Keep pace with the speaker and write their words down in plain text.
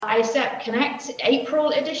AIESEP Connect April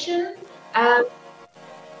edition.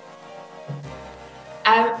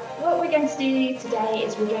 What we're going to do today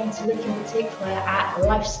is we're going to look in particular at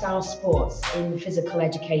lifestyle sports in physical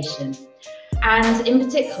education. And in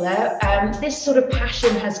particular, this sort of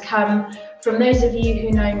passion has come from those of you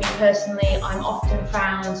who know me personally. I'm often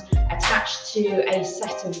found attached to a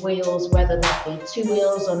set of wheels, whether that be 2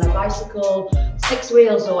 wheels on a bicycle, 6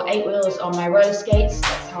 wheels or 8 wheels on my roller skates.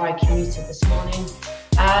 That's how I commuted this morning.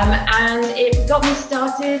 And it got me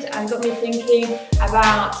started and got me thinking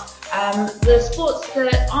about the sports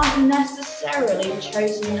that aren't necessarily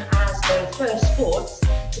chosen as the first sports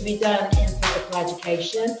to be done in physical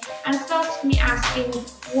education, and started me asking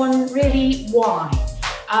one really why.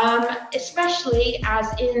 Especially as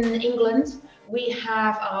in England, we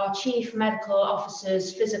have our Chief Medical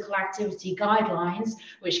Officer's physical activity guidelines,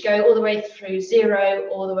 which go all the way through 0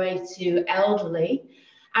 all the way to elderly.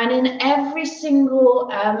 And in every single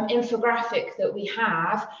infographic that we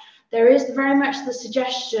have, there is very much the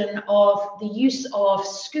suggestion of the use of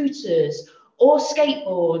scooters or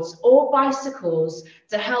skateboards or bicycles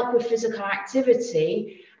to help with physical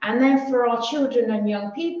activity. And then for our children and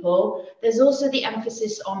young people, there's also the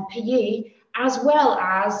emphasis on PE, as well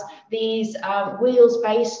as these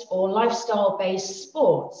wheels-based or lifestyle-based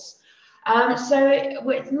sports. So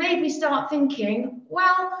it made me start thinking,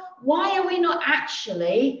 well, why are we not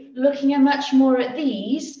actually looking at much more at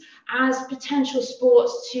these as potential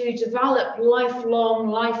sports to develop lifelong,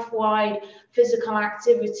 life-wide physical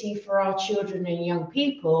activity for our children and young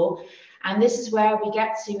people? And this is where we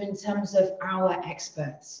get to in terms of our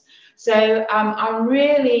experts. So I'm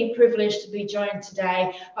really privileged to be joined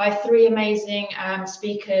today by 3 amazing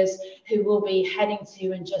speakers who we'll be heading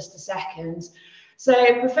to in just a second.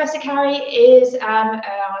 So Professor Carrie is our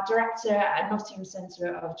director at Nottingham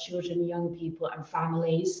Centre of Children, Young People and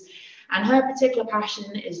Families. And her particular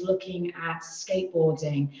passion is looking at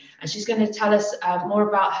skateboarding. And she's going to tell us more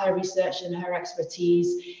about her research and her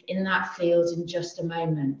expertise in that field in just a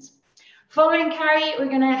moment. Following Carrie, we're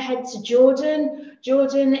going to head to Jordan.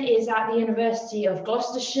 Jordan is at the University of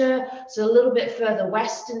Gloucestershire, so a little bit further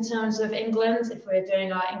west in terms of England, if we're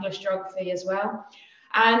doing our English geography as well.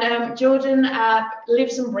 And Jordan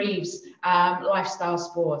lives and breathes lifestyle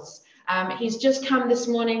sports. He's just come this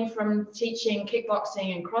morning from teaching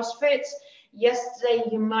kickboxing and CrossFit. Yesterday,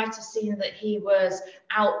 you might have seen that he was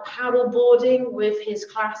out paddleboarding with his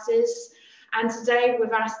classes. And today,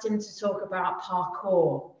 we've asked him to talk about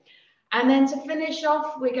parkour. And then to finish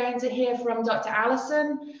off, we're going to hear from Dr.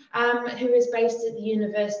 Alison, who is based at the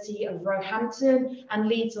University of Roehampton and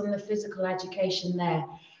leads on the physical education there.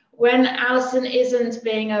 When Alison isn't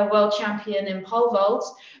being a world champion in pole vault,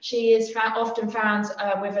 she is often found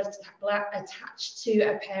attached to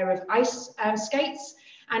a pair of ice skates,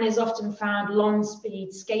 and is often found long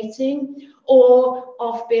speed skating or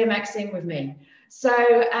off BMXing with me. So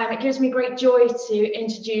it gives me great joy to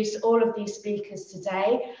introduce all of these speakers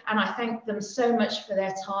today, and I thank them so much for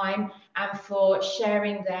their time and for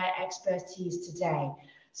sharing their expertise today.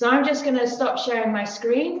 So I'm just going to stop sharing my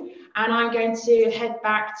screen, and I'm going to head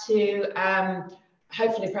back to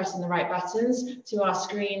hopefully pressing the right buttons to our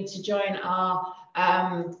screen to join our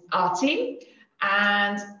team.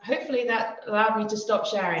 And hopefully that allowed me to stop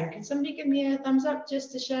sharing. Can somebody give me a thumbs up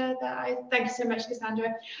just to share that? Thank you so much,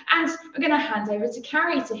 Cassandra. And we're going to hand over to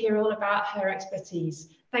Carrie to hear all about her expertise.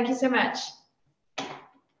 Thank you so much.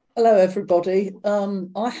 Hello, everybody.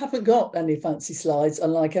 I haven't got any fancy slides,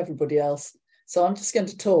 unlike everybody else, so I'm just going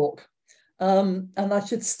to talk. And I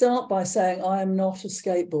should start by saying I am not a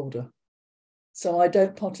skateboarder. So I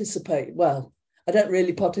don't participate. Well, I don't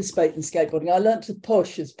really participate in skateboarding. I learned to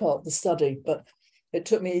push as part of the study, but it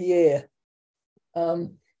took me a year.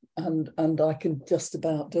 And I can just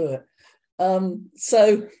about do it.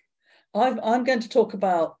 So I'm going to talk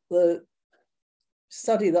about the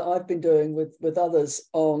study that I've been doing with others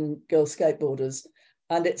on girl skateboarders.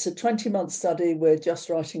 And it's a 20-month study. We're just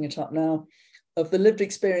writing it up now, of the lived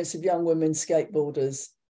experience of young women skateboarders.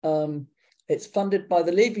 It's funded by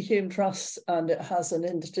the Leverhulme Trust, and it has an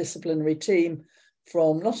interdisciplinary team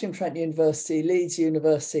from Nottingham Trent University, Leeds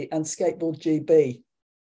University, and Skateboard GB.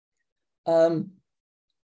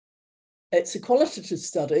 It's a qualitative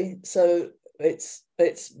study, so it's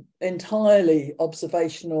entirely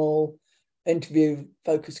observational, interview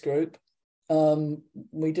focus group.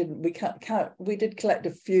 We did collect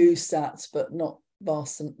a few stats, but not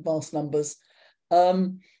vast numbers.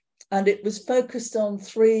 And it was focused on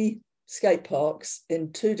 3 skate parks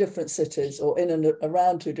in 2 different cities, or in and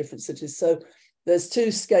around 2 different cities. So there's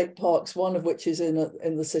 2 skate parks, one of which is in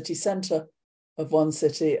the city centre of one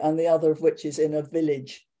city, and the other of which is in a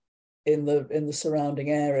village in the surrounding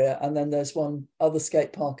area, and then there's one other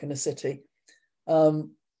skate park in a city.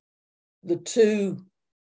 The two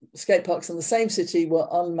skate parks in the same city were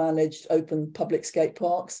unmanaged open public skate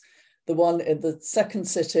parks. The one in the second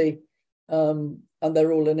city, and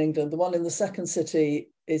they're all in England, the one in the second city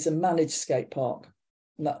is a managed skate park,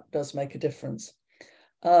 and that does make a difference.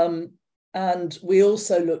 And we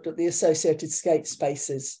also looked at the associated skate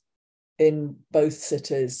spaces in both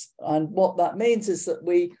cities. And what that means is that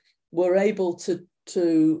we were able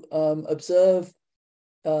to observe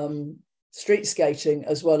street skating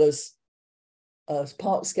as well as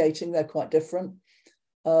park skating. They're quite different.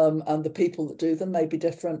 And the people that do them may be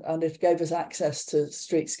different. And it gave us access to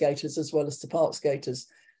street skaters as well as to park skaters.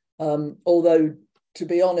 Although, to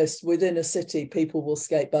be honest, within a city, people will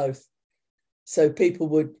skate both. So people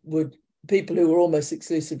people who were almost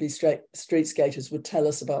exclusively street skaters would tell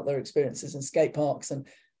us about their experiences in skate parks and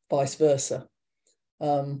vice versa.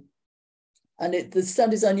 And the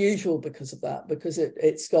study's unusual because of that, because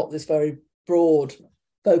it's got this very broad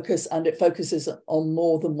focus, and it focuses on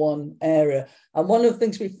more than one area. And one of the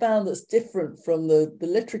things we found that's different from the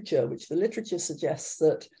literature, which the literature suggests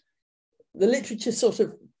that the literature sort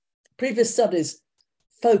of previous studies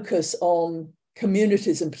focus on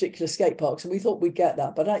communities in particular skate parks, and we thought we'd get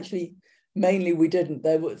that, but actually mainly we didn't.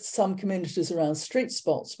 There were some communities around street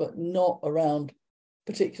spots, but not around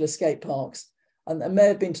particular skate parks. And that may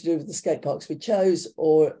have been to do with the skate parks we chose,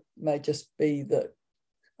 or it may just be that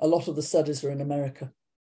a lot of the studies are in America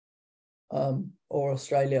or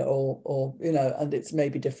Australia, or and it's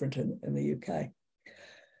maybe different in the UK.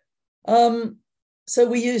 So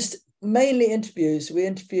we used mainly interviews. We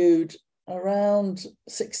interviewed around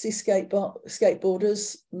 60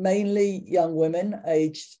 skateboarders, mainly young women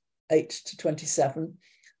aged 8 to 27,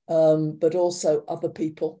 but also other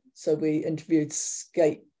people. So we interviewed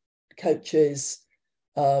skate coaches,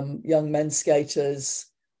 young men skaters,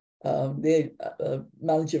 the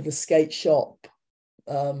manager of a skate shop,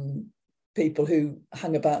 people who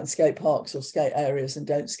hang about in skate parks or skate areas and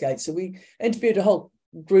don't skate. So we interviewed a whole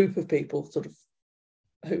group of people sort of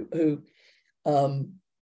who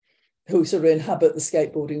sort of inhabit the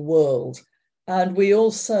skateboarding world. And we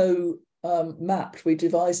also we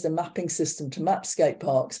devised a mapping system to map skate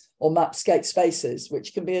parks or map skate spaces,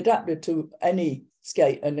 which can be adapted to any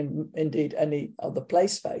skate and indeed any other play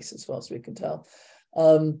space, as far as we can tell,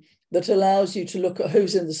 that allows you to look at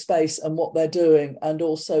who's in the space and what they're doing, and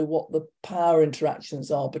also what the power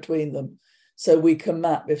interactions are between them. So we can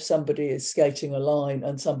map if somebody is skating a line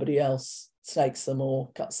and somebody else snakes them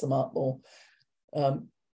or cuts them up or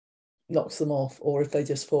knocks them off, or if they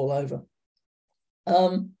just fall over.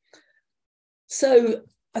 So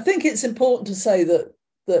I think it's important to say that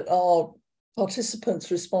our participants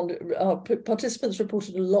reported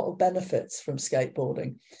a lot of benefits from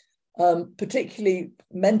skateboarding, particularly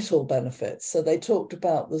mental benefits. So they talked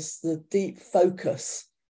about the deep focus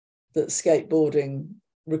that skateboarding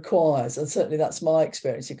requires, and certainly that's my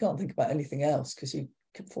experience. You can't think about anything else because you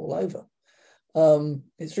can fall over.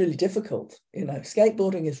 It's really difficult.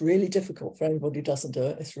 Skateboarding is really difficult for anybody who doesn't do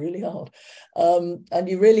it. It's really hard. And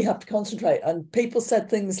you really have to concentrate. And people said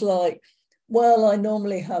things like, well, I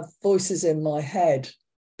normally have voices in my head,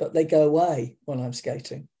 but they go away when I'm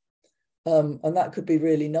skating. And that could be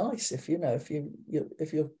really nice if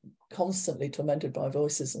you're constantly tormented by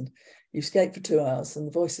voices and you skate for 2 hours and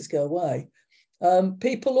the voices go away.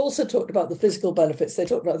 People also talked about the physical benefits. They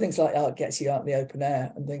talked about things like, it gets you out in the open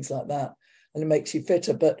air and things like that, and it makes you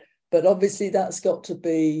fitter. But obviously that's got to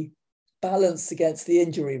be balanced against the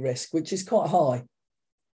injury risk, which is quite high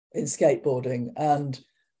in skateboarding. And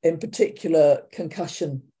in particular,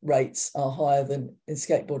 concussion rates are higher than in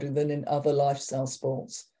skateboarding than in other lifestyle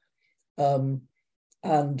sports. And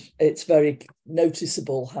it's very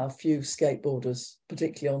noticeable how few skateboarders,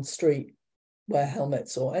 particularly on street, wear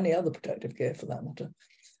helmets or any other protective gear for that matter.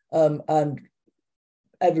 And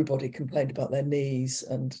everybody complained about their knees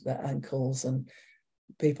and their ankles, and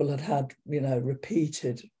people had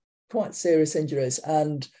repeated quite serious injuries,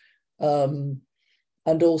 and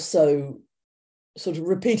also sort of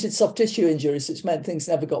repeated soft tissue injuries, which meant things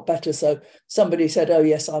never got better. So somebody said, oh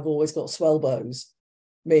yes, I've always got swellbows,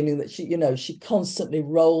 meaning that she constantly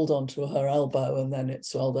rolled onto her elbow and then it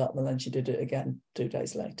swelled up and then she did it again 2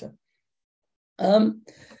 days later. In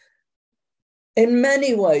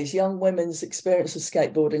many ways, young women's experience of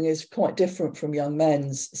skateboarding is quite different from young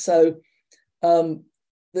men's. So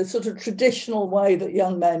the sort of traditional way that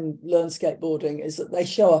young men learn skateboarding is that they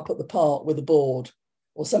show up at the park with a board,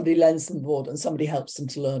 or somebody lends them a board and somebody helps them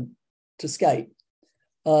to learn to skate.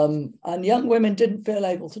 And young women didn't feel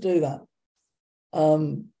able to do that.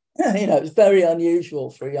 You know, it's very unusual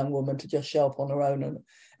for a young woman to just show up on her own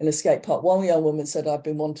in a skate park. One young woman said, I've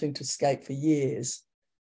been wanting to skate for years.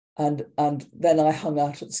 And then I hung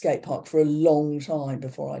out at the skate park for a long time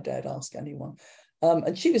before I dared ask anyone.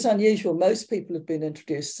 And she was unusual. Most people have been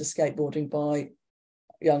introduced to skateboarding by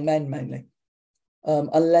young men mainly,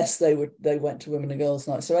 unless they went to women and girls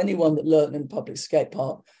night. So anyone that learned in a public skate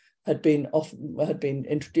park had been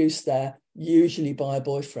introduced there, usually by a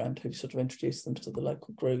boyfriend who sort of introduced them to the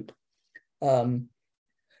local group. And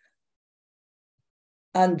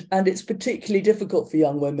it's particularly difficult for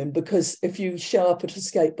young women, because if you show up at a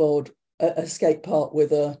skate park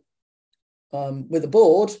with a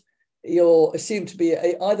board, you're assumed to be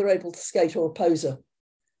either able to skate or a poser.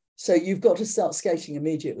 So you've got to start skating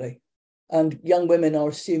immediately. And young women are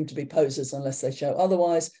assumed to be posers unless they show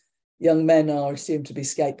otherwise. Young men are assumed to be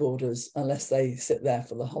skateboarders unless they sit there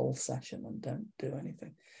for the whole session and don't do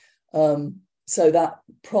anything. So that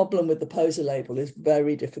problem with the poser label is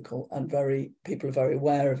very difficult, and people are very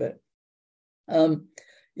aware of it.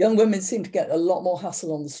 Young women seem to get a lot more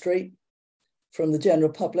hassle on the street from the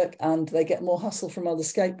general public, and they get more hassle from other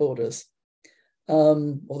skateboarders.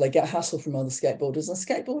 Or they get hassle from other skateboarders. And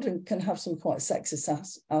skateboarding can have some quite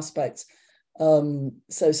sexist aspects.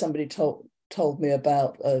 So somebody told me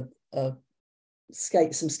about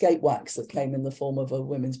some skate wax that came in the form of a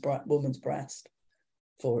woman's breast,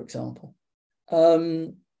 for example.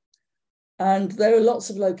 And there are lots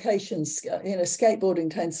of locations. You know, skateboarding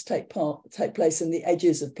tends to take place in the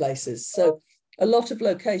edges of places. So a lot of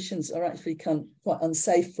locations are actually quite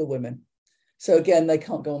unsafe for women. So again, they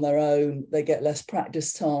can't go on their own. They get less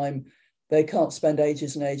practice time. They can't spend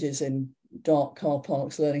ages and ages in dark car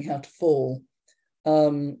parks learning how to fall.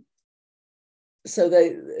 So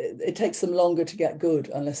it takes them longer to get good,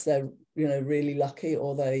 unless they're, you know, really lucky,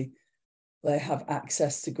 or they have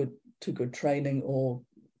access to good training or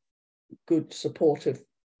good supportive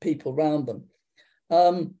people around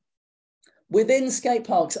them. Within skate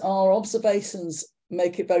parks, our observations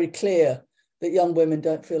make it very clear that young women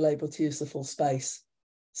don't feel able to use the full space.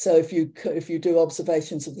 So if you do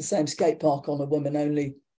observations of the same skate park on a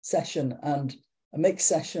women-only session and a mixed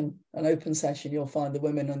session, an open session, you'll find the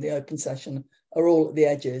women on the open session are all at the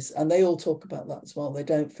edges, and they all talk about that as well. They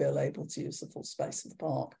don't feel able to use the full space of the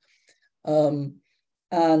park.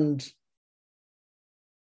 And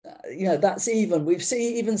you know, that's we've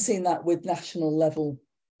even seen that with national level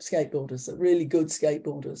skateboarders, that really good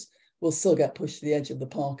skateboarders will still get pushed to the edge of the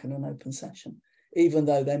park in an open session, even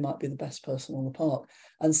though they might be the best person on the park.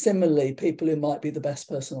 And similarly, people who might be the best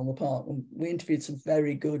person on the park, and we interviewed some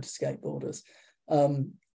very good skateboarders,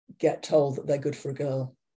 get told that they're good for a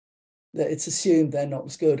girl, that it's assumed they're not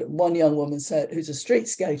as good. One young woman said, who's a street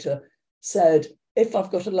skater, said, if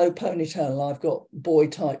I've got a low ponytail and I've got boy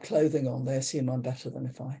type clothing on, they assume I'm better than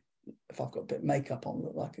if I've got a bit of makeup on,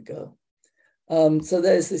 look like a girl. So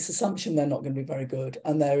there's this assumption they're not going to be very good,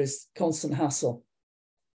 and there is constant hassle.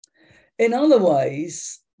 In other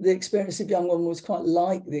ways, the experience of young women was quite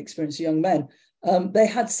like the experience of young men. They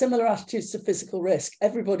had similar attitudes to physical risk.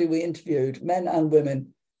 Everybody we interviewed, men and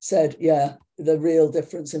women, said, yeah, the real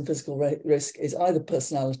difference in physical risk is either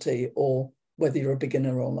personality or whether you're a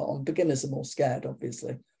beginner or not. And beginners are more scared,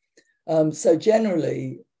 obviously. So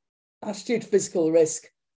generally, attitude to physical risk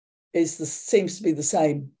seems to be the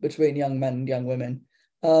same between young men and young women.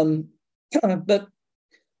 But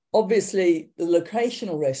obviously, the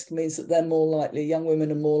locational risk means that young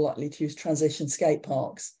women are more likely to use transition skate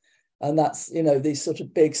parks. And that's, you know, these sort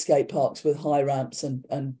of big skate parks with high ramps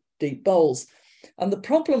and deep bowls. And the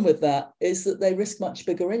problem with that is that they risk much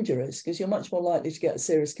bigger injuries, because you're much more likely to get a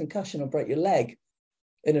serious concussion or break your leg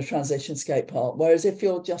in a transition skate park. Whereas if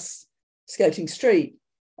you're just skating street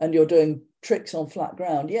and you're doing tricks on flat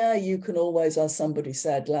ground, yeah, you can always, as somebody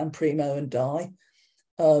said, land primo and die.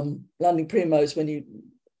 Landing primo is when you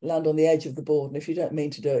land on the edge of the board, and if you don't mean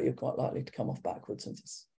to do it, you're quite likely to come off backwards and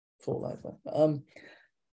just fall over.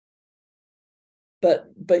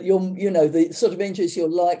 But you know, the sort of injuries you're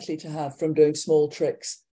likely to have from doing small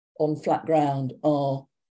tricks on flat ground are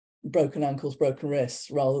broken ankles, broken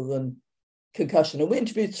wrists, rather than concussion. And we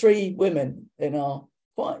interviewed 3 women in our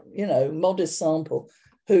quite, you know, modest sample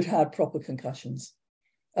who'd had proper concussions,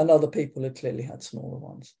 and other people had clearly had smaller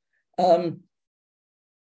ones.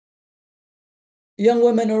 Young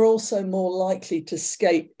women are also more likely to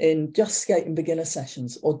skate in beginner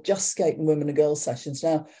sessions, or just skate in women and girls sessions.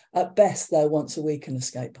 Now, at best, they're once a week in a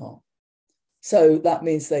skate park. So that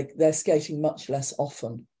means they're skating much less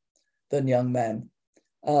often than young men.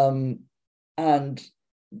 And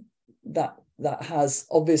that has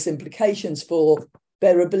obvious implications for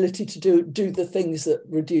their ability to do the things that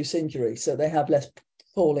reduce injury. So they have less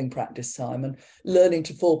falling practice time, and learning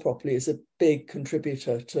to fall properly is a big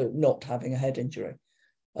contributor to not having a head injury.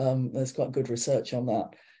 There's quite good research on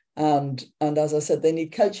that. And as I said, they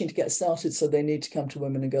need coaching to get started, so they need to come to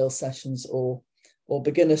women and girls sessions or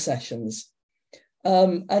beginner sessions.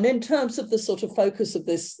 And in terms of the sort of focus of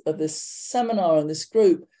this seminar and this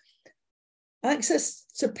group, access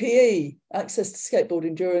to PE, access to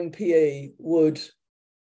skateboarding during PE would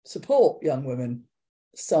support young women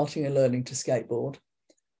starting and learning to skateboard.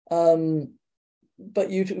 But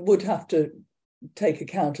you would have to take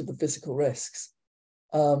account of the physical risks.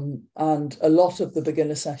 And a lot of the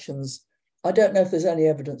beginner sessions, I don't know if there's any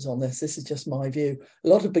evidence on this, this is just my view. A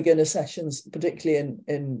lot of beginner sessions, particularly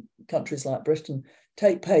in countries like Britain,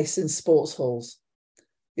 take place in sports halls.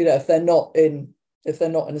 You know, if they're not in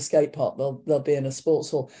a skate park, they'll be in a sports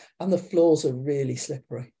hall, and the floors are really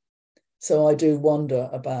slippery. So I do wonder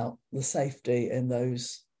about the safety in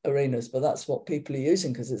those arenas, but that's what people are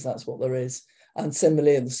using because that's what there is. And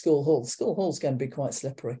similarly in the school hall's going to be quite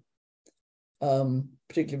slippery,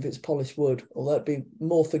 particularly if it's polished wood, although it'd be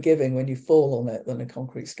more forgiving when you fall on it than a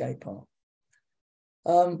concrete skate park.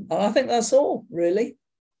 And I think that's all, really.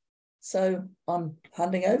 So I'm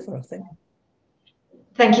handing over, I think.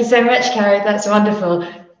 Thank you so much, Carrie. That's wonderful.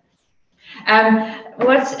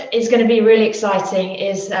 What is going to be really exciting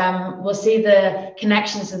is we'll see the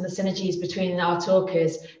connections and the synergies between our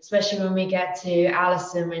talkers, especially when we get to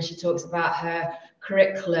Alison when she talks about her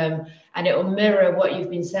curriculum, and it will mirror what you've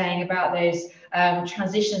been saying about those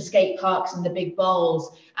transition skate parks and the big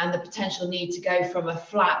bowls, and the potential need to go from a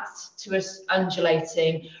flat to a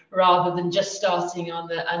undulating rather than just starting on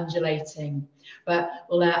the undulating. But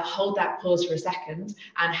we'll hold that pause for a second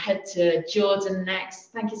and head to Jordan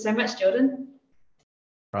next. Thank you so much, Jordan.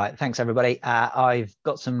 Right, thanks everybody. I've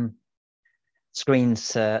got some screens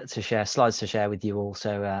to share, slides to share with you all,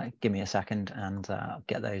 so give me a second and I'll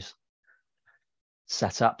get those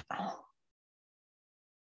set up.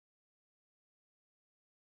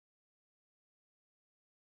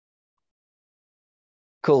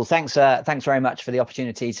 Cool, thanks very much for the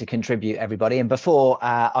opportunity to contribute, everybody. And before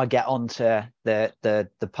I get on to the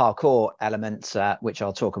parkour elements, which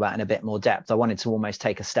I'll talk about in a bit more depth, I wanted to almost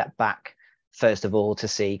take a step back, first of all, to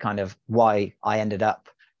see kind of why I ended up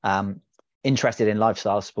interested in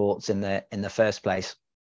lifestyle sports in the first place.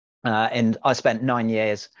 And I spent 9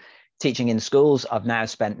 years teaching in schools. I've now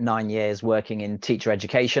spent 9 years working in teacher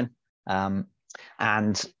education,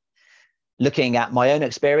 and looking at my own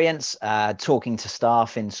experience, talking to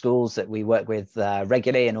staff in schools that we work with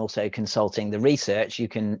regularly, and also consulting the research, you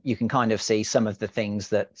can kind of see some of the things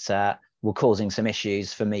that were causing some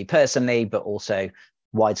issues for me personally, but also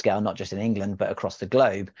wide scale, not just in England, but across the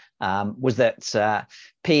globe, was that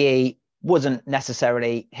PE wasn't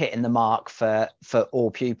necessarily hitting the mark for all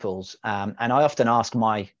pupils. And I often ask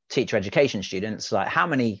my teacher education students, like, how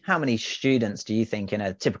many students do you think in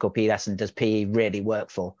a typical PE lesson does PE really work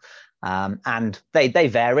for? And they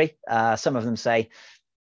vary. Some of them say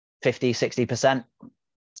 50, 60%.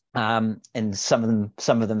 And some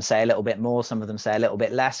of them say a little bit more, some of them say a little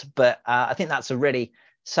bit less. But I think that's a really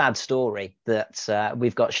sad story that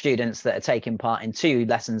we've got students that are taking part in 2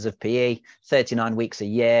 lessons of PE, 39 weeks a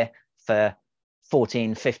year for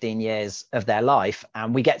 14, 15 years of their life.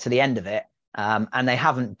 And we get to the end of it, and they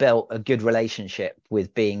haven't built a good relationship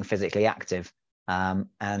with being physically active.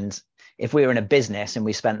 And if we were in a business and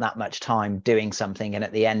we spent that much time doing something and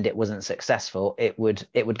at the end it wasn't successful, it would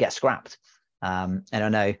get scrapped. And I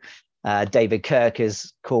know David Kirk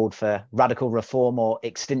has called for radical reform or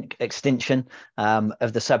extinction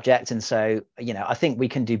of the subject. And so, you know, I think we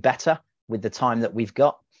can do better with the time that we've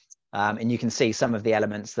got. And you can see some of the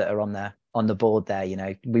elements that are on the board there. You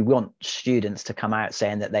know, we want students to come out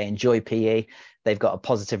saying that they enjoy PE, they've got a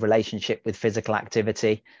positive relationship with physical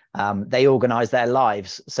activity, they organize their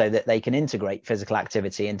lives so that they can integrate physical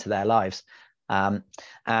activity into their lives.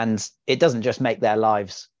 And it doesn't just make their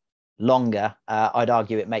lives longer, I'd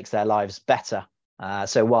argue it makes their lives better.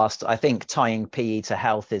 So whilst I think tying PE to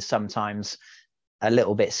health is sometimes a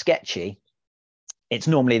little bit sketchy, it's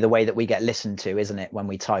normally the way that we get listened to, isn't it, when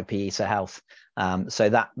we tie PE to health? So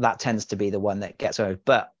that tends to be the one that gets over.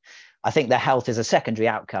 But I think the health is a secondary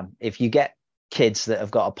outcome. If you get kids that have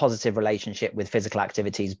got a positive relationship with physical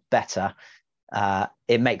activities better,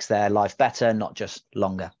 it makes their life better, not just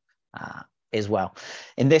longer as well.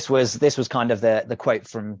 And this was kind of the quote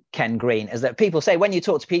from Ken Green, is that people say, when you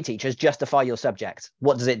talk to PE teachers, justify your subject.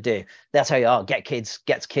 What does it do? They'll tell you, oh,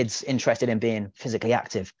 gets kids interested in being physically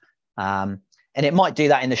active. And it might do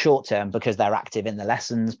that in the short term because they're active in the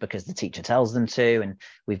lessons, because the teacher tells them to, and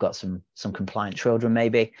we've got some compliant children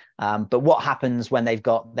maybe. But what happens when they've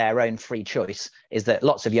got their own free choice is that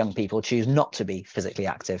lots of young people choose not to be physically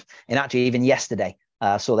active. And actually, even yesterday,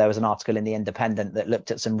 saw there was an article in The Independent that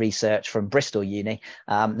looked at some research from Bristol Uni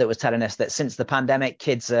that was telling us that since the pandemic,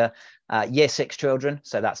 kids are year 6 children,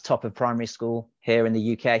 so that's top of primary school here in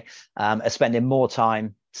the UK, are spending more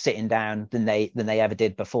time sitting down than they ever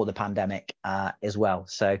did before the pandemic as well.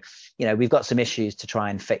 So, you know, we've got some issues to try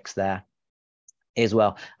and fix there as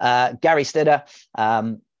well. Gary Stidder,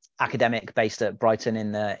 academic based at Brighton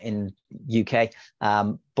in UK,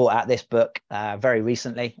 brought out this book very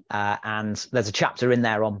recently, and there's a chapter in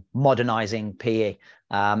there on modernizing PE,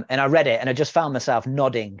 and I read it and I just found myself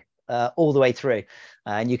nodding all the way through,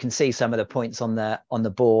 and you can see some of the points on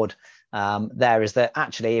the board. There is that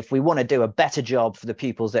actually, if we want to do a better job for the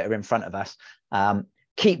pupils that are in front of us,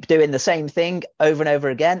 keep doing the same thing over and over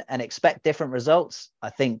again and expect different results.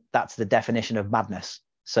 I think that's the definition of madness.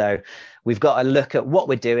 So we've got to look at what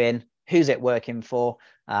we're doing, who's it working for,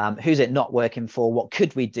 who's it not working for, what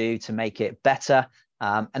could we do to make it better.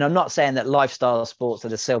 And I'm not saying that lifestyle sports are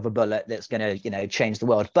the silver bullet that's going to, you know, change the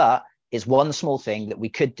world, but it's one small thing that we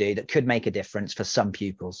could do that could make a difference for some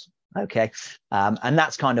pupils. Okay. And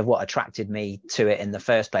that's kind of what attracted me to it in the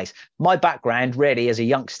first place. My background really as a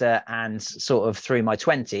youngster and sort of through my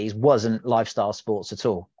 20s wasn't lifestyle sports at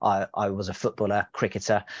all. I was a footballer,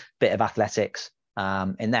 cricketer, bit of athletics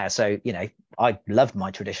in there. So, you know, I loved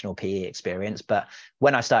my traditional PE experience, but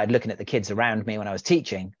when I started looking at the kids around me when I was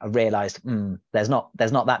teaching, I realized there's not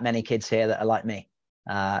that many kids here that are like me.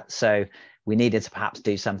 So we needed to perhaps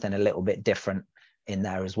do something a little bit different in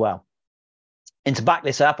there as well. And to back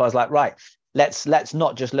this up, I was like, right, let's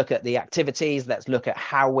not just look at the activities, let's look at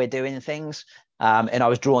how we're doing things. And I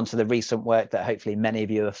was drawn to the recent work that hopefully many of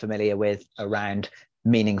you are familiar with around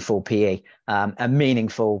meaningful PE, and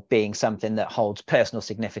meaningful being something that holds personal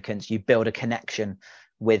significance. You build a connection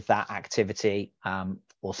with that activity,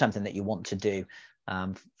 or something that you want to do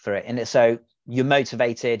for it. And so you're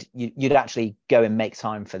motivated, you'd actually go and make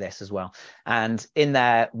time for this as well. And in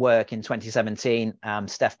their work in 2017,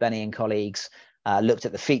 Steph Benny and colleagues looked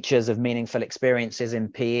at the features of meaningful experiences in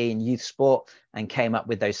PE and youth sport and came up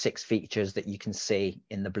with those 6 features that you can see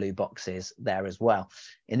in the blue boxes there as well.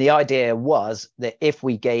 And the idea was that if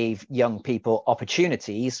we gave young people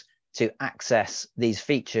opportunities to access these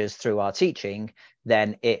features through our teaching,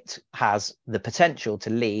 then it has the potential to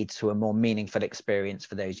lead to a more meaningful experience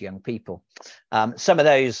for those young people. Some of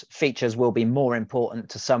those features will be more important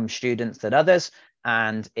to some students than others.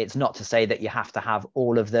 And it's not to say that you have to have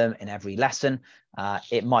all of them in every lesson.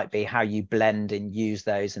 It might be how you blend and use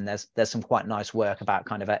those. And there's some quite nice work about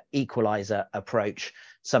kind of an equalizer approach.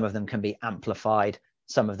 Some of them can be amplified.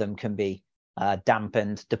 Some of them can be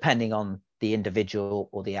dampened, depending on the individual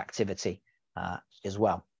or the activity as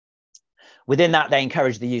well. Within that, they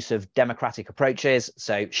encourage the use of democratic approaches.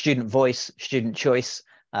 So student voice, student choice,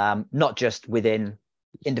 not just within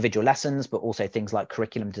individual lessons, but also things like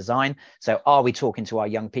curriculum design. So are we talking to our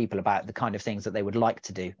young people about the kind of things that they would like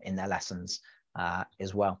to do in their lessons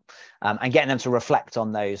as well, and getting them to reflect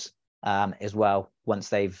on those as well once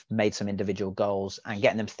they've made some individual goals, and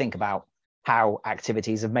getting them to think about how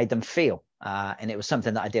activities have made them feel. And it was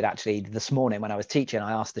something that I did actually this morning when I was teaching.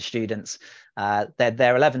 I asked the students,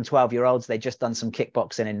 they're 11, 12-year-olds, they'd just done some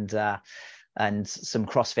kickboxing and some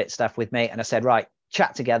CrossFit stuff with me. And I said, right,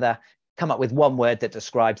 chat together, come up with one word that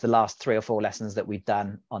describes the last 3 or 4 lessons that we've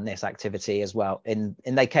done on this activity as well. And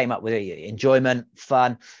they came up with enjoyment,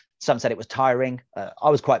 fun. Some said it was tiring. I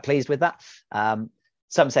was quite pleased with that.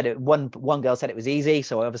 Some said one girl said it was easy.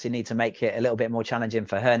 So I obviously need to make it a little bit more challenging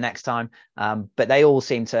for her next time. But they all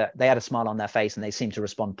they had a smile on their face and they seemed to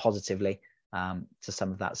respond positively to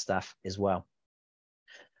some of that stuff as well.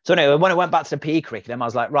 So anyway, when I went back to the PE curriculum, I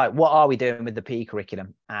was like, right, what are we doing with the PE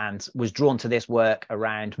curriculum? And was drawn to this work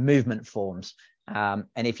around movement forms. And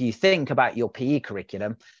if you think about your PE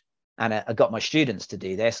curriculum, and I got my students to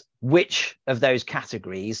do this, which of those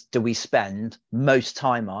categories do we spend most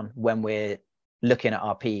time on when we're looking at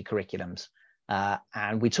our PE curriculums?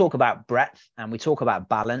 And we talk about breadth and we talk about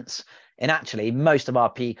balance. And actually, most of our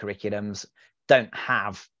PE curriculums don't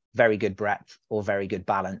have very good breadth or very good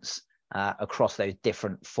balance across those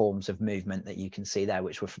different forms of movement that you can see there,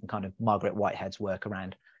 which were from kind of Margaret Whitehead's work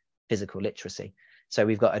around physical literacy. So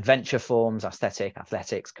we've got adventure forms, aesthetic,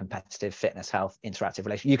 athletics, competitive, fitness, health, interactive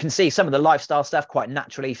relation. You can see some of the lifestyle stuff quite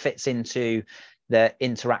naturally fits into the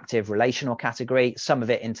interactive relational category, some of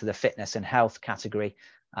it into the fitness and health category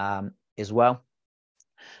as well.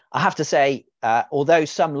 I have to say, although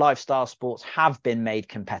some lifestyle sports have been made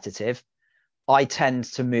competitive, I tend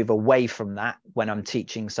to move away from that when I'm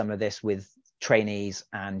teaching some of this with trainees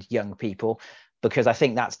and young people, because I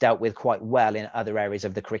think that's dealt with quite well in other areas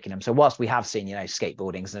of the curriculum. So whilst we have seen, you know,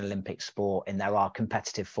 skateboarding as an Olympic sport, and there are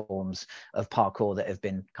competitive forms of parkour that have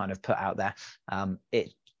been kind of put out there,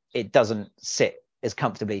 it doesn't sit as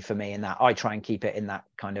comfortably for me in that. I try and keep it in that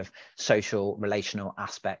kind of social, relational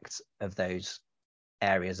aspect of those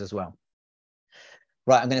areas as well.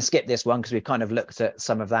 Right, I'm going to skip this one because we've kind of looked at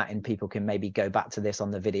some of that, and people can maybe go back to this on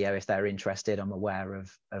the video if they're interested. I'm aware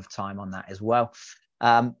of time on that as well.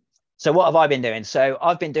 So what have I been doing? So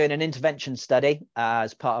I've been doing an intervention study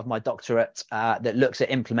as part of my doctorate that looks at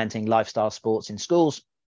implementing lifestyle sports in schools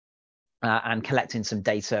and collecting some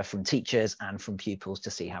data from teachers and from pupils to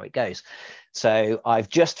see how it goes. So I've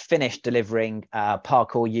just finished delivering a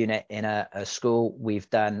parkour unit in a school. We've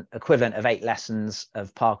done equivalent of 8 lessons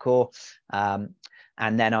of parkour.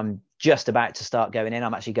 And then I'm just about to start going in.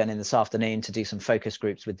 I'm actually going in this afternoon to do some focus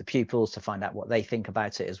groups with the pupils to find out what they think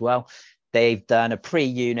about it as well. They've done a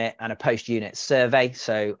pre-unit and a post-unit survey,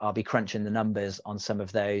 so I'll be crunching the numbers on some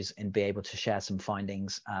of those and be able to share some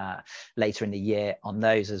findings later in the year on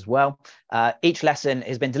those as well. Each lesson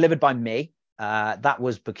has been delivered by me. That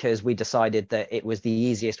was because we decided that it was the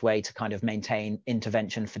easiest way to kind of maintain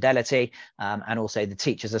intervention fidelity, and also the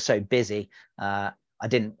teachers are so busy.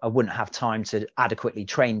 I wouldn't have time to adequately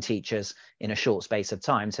train teachers in a short space of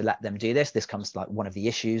time to let them do this. This comes to like one of the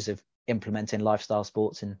issues of implementing lifestyle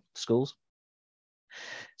sports in schools.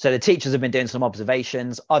 So the teachers have been doing some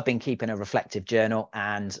observations. I've been keeping a reflective journal,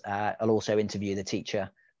 and I'll also interview the teacher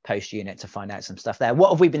post-unit to find out some stuff there. What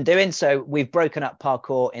have we been doing? So we've broken up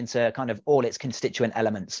parkour into kind of all its constituent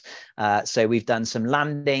elements. So we've done some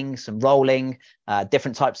landing, some rolling,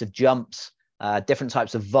 different types of jumps, different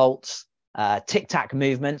types of vaults, tic-tac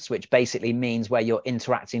movements, which basically means where you're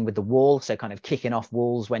interacting with the wall, so kind of kicking off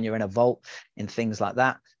walls when you're in a vault and things like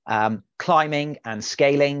that. Climbing and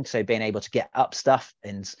scaling, so being able to get up stuff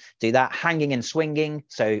and do that. Hanging and swinging,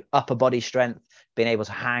 so upper body strength, being able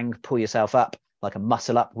to hang, pull yourself up like a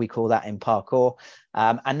muscle up, we call that in parkour.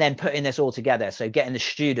 And then putting this all together, so getting the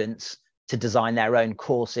students to design their own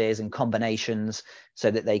courses and combinations so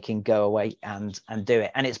that they can go away and do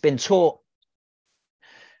it. And it's been taught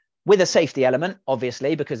with a safety element,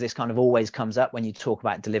 obviously, because this kind of always comes up when you talk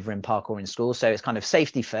about delivering parkour in schools. So it's kind of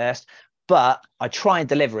safety first, but I try and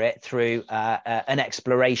deliver it through an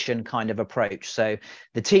exploration kind of approach. So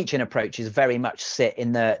the teaching approach is very much sit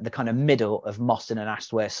in the kind of middle of Mostyn and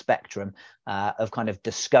Astworth spectrum of kind of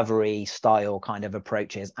discovery style kind of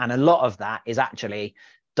approaches. And a lot of that is actually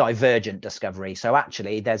divergent discovery. So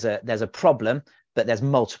actually there's a problem, but there's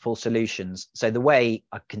multiple solutions. So the way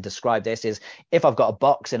I can describe this is, if I've got a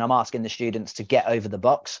box and I'm asking the students to get over the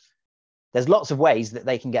box, there's lots of ways that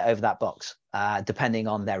they can get over that box, depending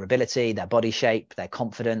on their ability, their body shape, their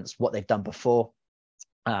confidence, what they've done before,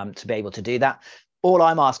 to be able to do that. All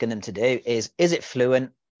I'm asking them to do is it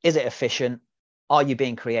fluent? Is it efficient? Are you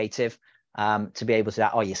being creative to be able to do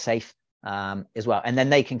that? Are you safe as well? And then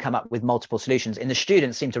they can come up with multiple solutions. And the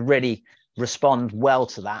students seem to really respond well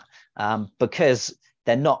to that, because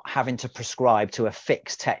they're not having to prescribe to a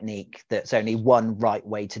fixed technique that's only one right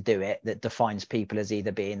way to do it that defines people as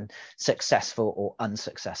either being successful or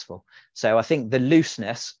unsuccessful. So I think the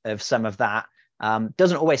looseness of some of that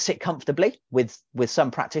doesn't always sit comfortably with some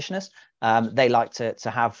practitioners. They like to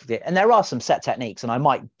have and there are some set techniques, and I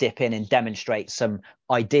might dip in and demonstrate some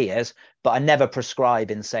ideas, but I never prescribe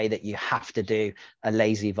and say that you have to do a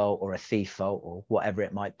lazy vault or a thief vault or whatever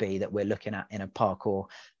it might be that we're looking at in a parkour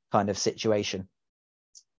kind of situation.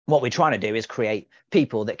 What we're trying to do is create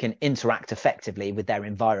people that can interact effectively with their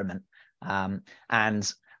environment.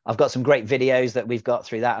 And I've got some great videos that we've got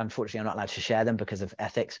through that. Unfortunately, I'm not allowed to share them because of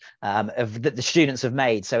ethics, of that the students have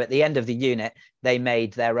made. So at the end of the unit, they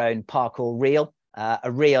made their own parkour reel.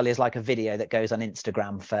 A reel is like a video that goes on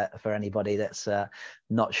Instagram for anybody that's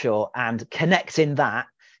not sure, and connecting that.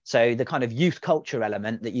 So the kind of youth culture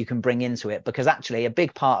element that you can bring into it, because actually a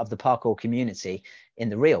big part of the parkour community in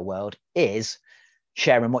the real world is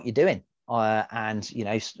sharing what you're doing, and, you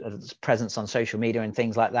know, presence on social media and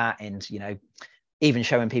things like that. And, you know, even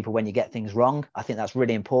showing people when you get things wrong. I think that's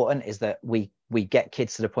really important, is that we get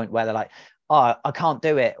kids to the point where they're like, oh, I can't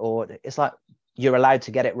do it. Or it's like, you're allowed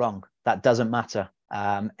to get it wrong. That doesn't matter.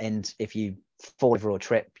 And if you fall over or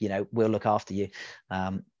trip, you know, we'll look after you.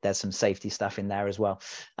 There's some safety stuff in there as well.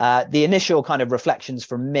 The initial kind of reflections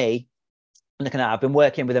from me, looking at, I've been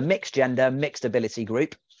working with a mixed gender, mixed ability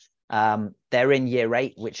group. They're in year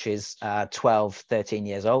 8, which is 12, 13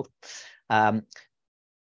 years old.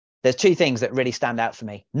 There's 2 things that really stand out for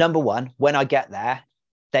me. Number one, when I get there,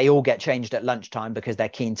 they all get changed at lunchtime because they're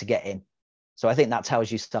keen to get in. So I think that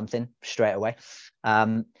tells you something straight away.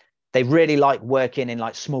 They really like working in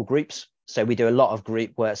like small groups. So we do a lot of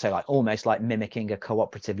group work, so like almost like mimicking a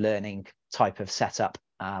cooperative learning type of setup,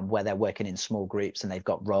 where they're working in small groups and they've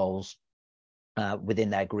got roles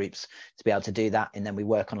within their groups to be able to do that. And then we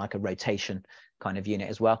work on like a rotation kind of unit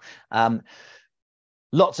as well.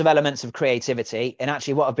 Lots of elements of creativity. And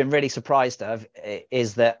actually what I've been really surprised of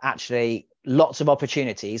is that actually lots of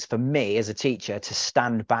opportunities for me as a teacher to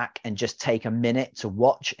stand back and just take a minute to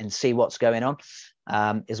watch and see what's going on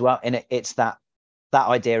as well. And it's that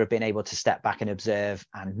idea of being able to step back and observe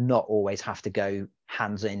and not always have to go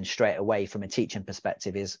hands in straight away from a teaching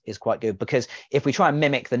perspective is quite good. Because if we try and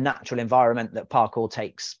mimic the natural environment that parkour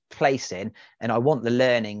takes place in, and I want the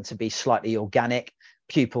learning to be slightly organic,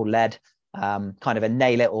 pupil led, kind of a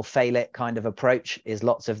nail it or fail it kind of approach is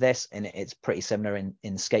lots of this, and it's pretty similar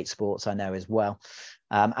in skate sports, I know, as well,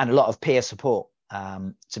 and a lot of peer support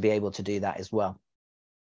to be able to do that as well.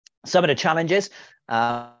 Some of the challenges,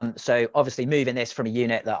 so obviously moving this from a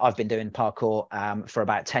unit that I've been doing parkour for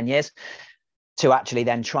about 10 years to actually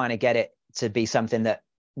then trying to get it to be something that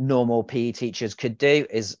normal PE teachers could do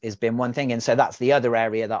is been one thing. And so that's the other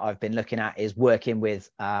area that I've been looking at, is working with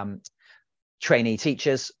trainee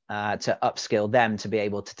teachers to upskill them to be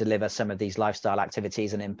able to deliver some of these lifestyle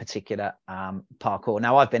activities, and in particular parkour.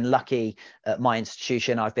 Now, I've been lucky at my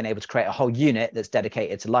institution. I've been able to create a whole unit that's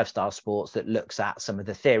dedicated to lifestyle sports that looks at some of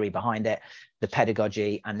the theory behind it, the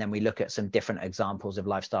pedagogy, and then we look at some different examples of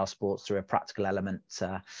lifestyle sports through a practical element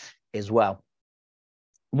as well.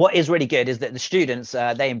 What is really good is that the students,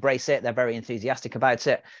 they embrace it. They're very enthusiastic about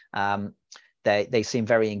it. They seem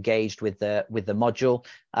very engaged with the module.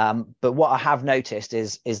 But what I have noticed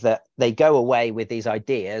is that they go away with these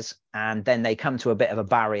ideas and then they come to a bit of a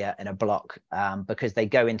barrier and a block because they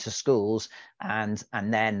go into schools and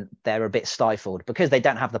then they're a bit stifled because they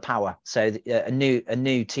don't have the power. So a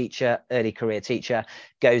new teacher, early career teacher,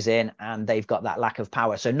 goes in and they've got that lack of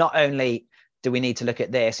power. So not only do we need to look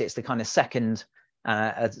at this, it's the kind of second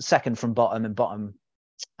from bottom and bottom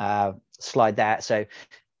slide there. So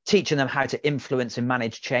teaching them how to influence and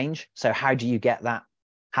manage change. So how do you get that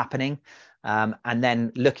happening? And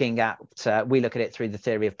then looking at, we look at it through the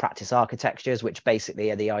theory of practice architectures, which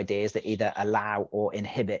basically are the ideas that either allow or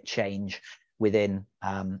inhibit change within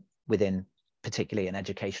particularly an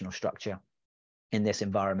educational structure in this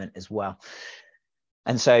environment as well.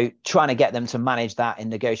 And so trying to get them to manage that and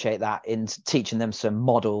negotiate that, in teaching them some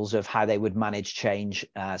models of how they would manage change.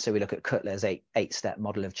 So we look at Cutler's eight-step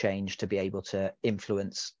model of change to be able to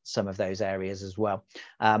influence some of those areas as well.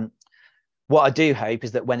 What I do hope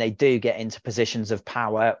is that when they do get into positions of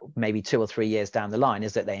power, maybe 2 or 3 years down the line,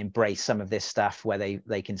 is that they embrace some of this stuff where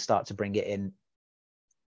they can start to bring it in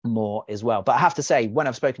more as well. But I have to say, when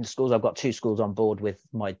I've spoken to schools, I've got 2 schools on board with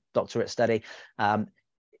my doctorate study.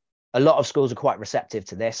 A lot of schools are quite receptive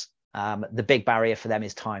to this. The big barrier for them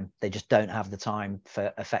is time. They just don't have the time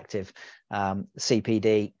for effective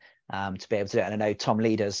CPD to be able to do it. And I know Tom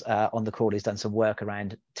Leaders on the call has done some work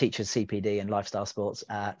around teachers CPD and lifestyle sports.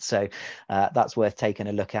 So that's worth taking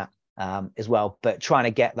a look at as well. But trying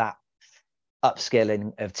to get that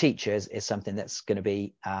upskilling of teachers is something that's going to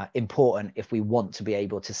be important if we want to be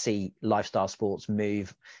able to see lifestyle sports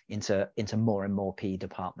move into more and more PE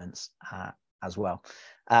departments as well.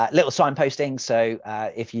 Little signposting. So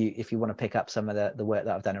if you want to pick up some of the work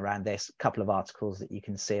that I've done around this, a couple of articles that you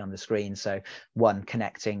can see on the screen. So one,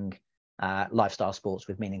 connecting lifestyle sports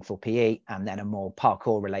with meaningful PE, and then a more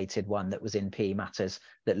parkour related one that was in PE Matters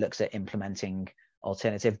that looks at implementing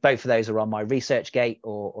alternative. Both of those are on my ResearchGate,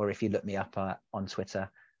 or if you look me up on Twitter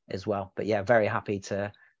as well. But yeah, very happy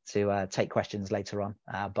to take questions later on,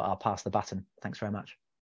 but I'll pass the baton. Thanks very much.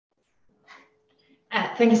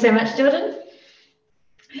 Thank you so much, Jordan.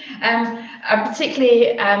 I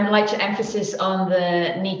particularly like your emphasis on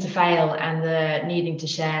the need to fail and the needing to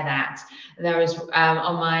share that. There was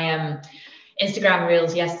on my Instagram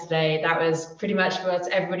reels yesterday, that was pretty much what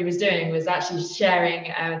everybody was doing, was actually sharing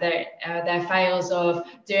their fails of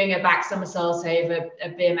doing a back somersault over a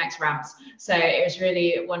BMX ramps. So it was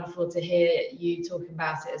really wonderful to hear you talking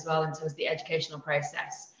about it as well in terms of the educational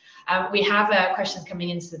process. We have questions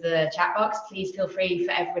coming into the chat box. Please feel free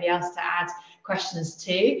for everybody else to add questions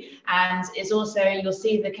too. And it's also, you'll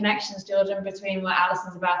see the connections, Jordan, between what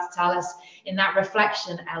Alison's about to tell us in that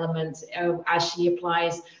reflection element as she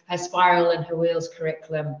applies her spiral and her wheels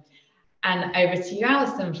curriculum. And over to you,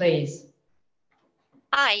 Alison, please.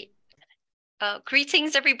 Hi,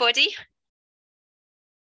 greetings everybody.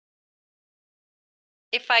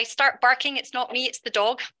 If I start barking, it's not me, it's the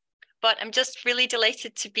dog. but I'm just really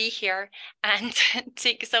delighted to be here and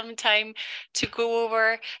take some time to go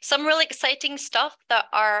over some really exciting stuff that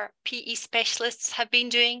our PE specialists have been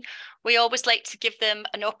doing. We always like to give them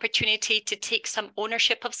an opportunity to take some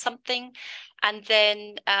ownership of something and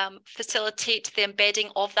then facilitate the embedding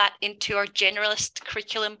of that into our generalist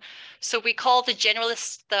curriculum. So we call the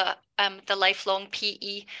generalists the lifelong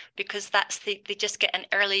PE, because that's they just get an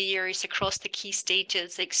early years across the key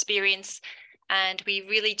stages experience. And we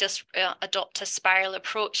really just adopt a spiral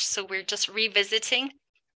approach. So we're just revisiting.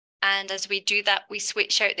 And as we do that, we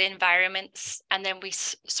switch out the environments and then we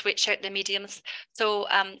switch out the mediums. So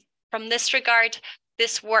from this regard,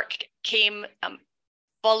 this work came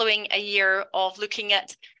following a year of looking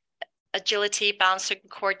at agility, balance and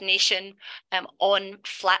coordination on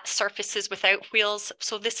flat surfaces without wheels.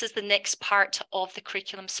 So this is the next part of the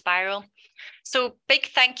curriculum spiral. So big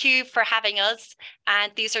thank you for having us.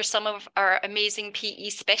 And these are some of our amazing PE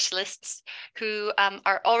specialists who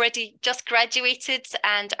are already just graduated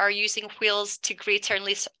and are using wheels to greater and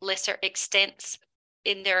lesser extents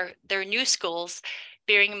in their new schools,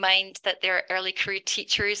 bearing in mind that they're early career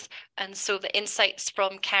teachers. And so the insights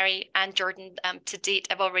from Carrie and Jordan to date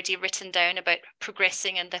I've already written down about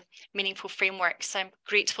progressing and the meaningful frameworks. I'm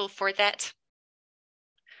grateful for that.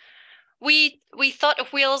 We thought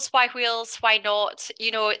of wheels, why not?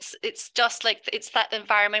 You know, it's just like, it's that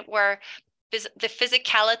environment where the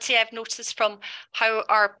physicality I've noticed from how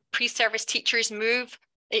our pre-service teachers move.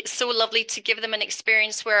 It's so lovely to give them an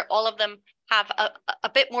experience where all of them have a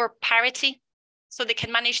bit more parity, so they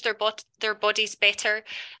can manage their bodies better.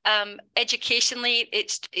 Educationally,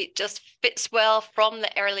 it just fits well from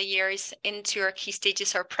the early years into our key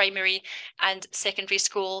stages, our primary and secondary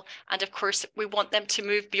school. And of course, we want them to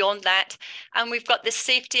move beyond that. And we've got the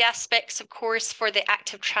safety aspects, of course, for the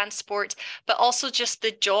active transport, but also just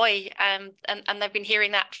the joy. And I've been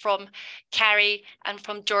hearing that from Carrie and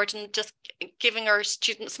from Jordan, just giving our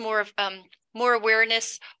students more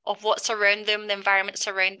awareness of what's around them, the environments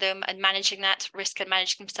around them, and managing that risk and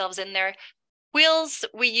managing themselves in there. Wheels,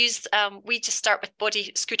 we just start with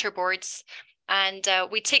body scooter boards, and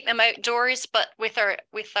we take them outdoors, but with our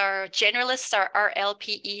generalists, our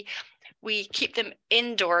LPE, we keep them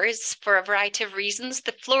indoors for a variety of reasons.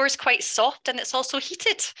 The floor is quite soft and it's also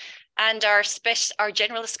heated, and our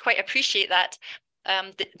generalists quite appreciate that.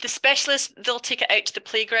 The specialists, they'll take it out to the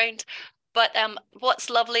playground. But what's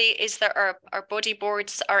lovely is that our body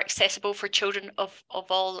boards are accessible for children of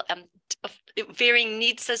all of varying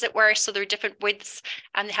needs, as it were. So they're different widths,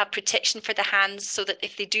 and they have protection for the hands, so that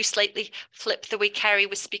if they do slightly flip the way Carrie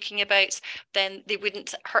was speaking about, then they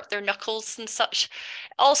wouldn't hurt their knuckles and such.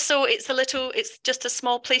 Also, it's just a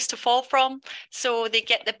small place to fall from, so they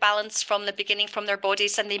get the balance from the beginning from their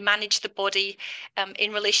bodies, and they manage the body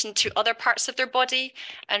in relation to other parts of their body,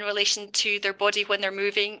 in relation to their body when they're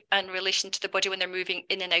moving, and in relation to the body when they're moving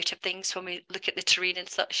in and out of things when we look at the terrain and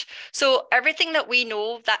such. So everything that we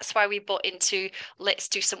know, that's why we bought into Let's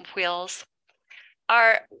Do Some Wheels.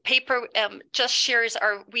 Our paper just shares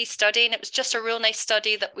our wee study, and it was just a real nice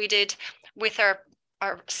study that we did with our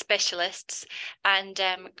specialists. And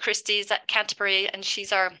Christy's at Canterbury, and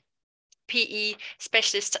she's our PE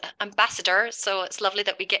specialist ambassador, so it's lovely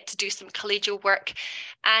that we get to do some collegial work.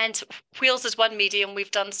 And wheels is one medium.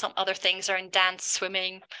 We've done some other things around dance,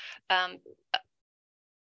 swimming,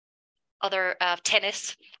 other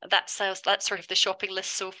tennis. That's sort of the shopping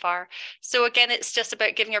list so far. So again, it's just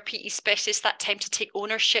about giving our PE specialists that time to take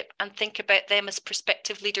ownership and think about them as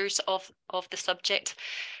prospective leaders of the subject.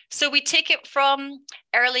 So we take it from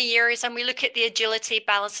early years and we look at the agility,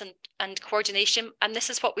 balance and coordination. And this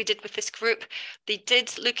is what we did with this group. They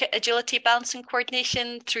did look at agility, balance and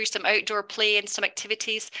coordination through some outdoor play and some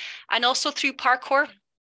activities, and also through parkour.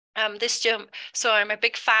 So I'm a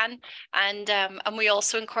big fan, and we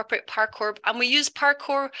also incorporate parkour, and we use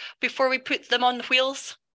parkour before we put them on the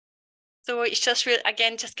wheels. So it's just really,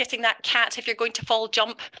 again, just getting that cat, if you're going to fall,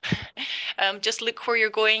 jump, just look where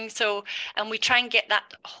you're going. So, and we try and get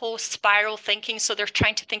that whole spiral thinking. So they're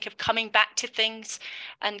trying to think of coming back to things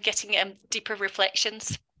and getting deeper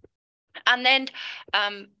reflections. And then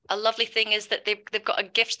a lovely thing is that they've got a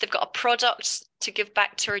gift, they've got a product to give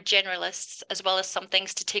back to our generalists, as well as some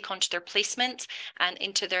things to take onto their placement and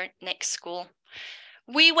into their next school.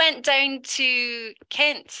 We went down to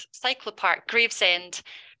Kent Cyclopark, Gravesend,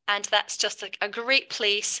 and that's just a great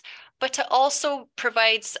place but it also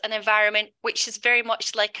provides an environment which is very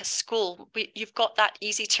much like a school. You've got that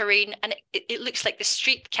easy terrain, and it looks like the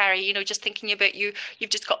street, Carrie, you know, just thinking about you've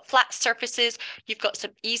just got flat surfaces, you've got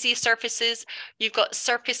some easy surfaces, you've got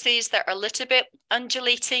surfaces that are a little bit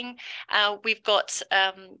undulating. We've got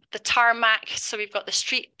the tarmac, so we've got the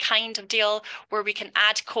street kind of deal where we can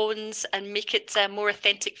add cones and make it more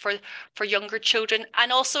authentic for younger children.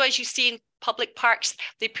 And also, as you see in public parks,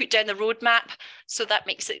 they put down the road map, so that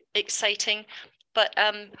makes it exciting. But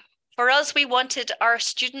for us, we wanted our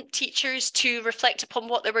student teachers to reflect upon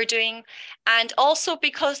what they were doing, and also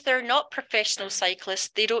because they're not professional cyclists,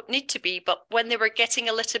 they don't need to be, but when they were getting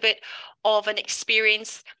a little bit of an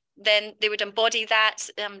experience, then they would embody that,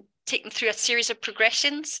 take them through a series of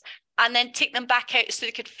progressions, and then take them back out so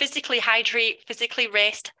they could physically hydrate, physically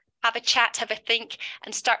rest, have a chat, have a think,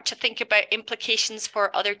 and start to think about implications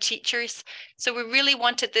for other teachers. So we really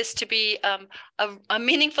wanted this to be a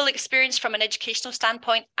meaningful experience from an educational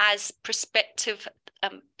standpoint as prospective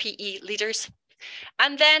PE leaders.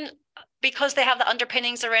 And then, because they have the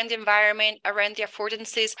underpinnings around the environment, around the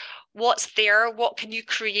affordances, what's there, what can you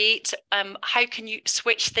create, how can you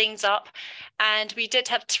switch things up? And we did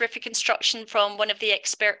have terrific instruction from one of the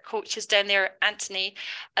expert coaches down there, Anthony,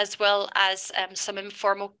 as well as some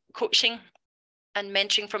informal coaching and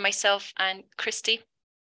mentoring from myself and Christy.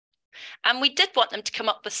 And we did want them to come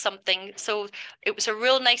up with something. So it was a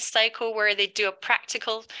real nice cycle where they do a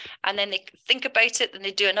practical and then they think about it, then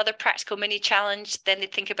they do another practical mini challenge, then they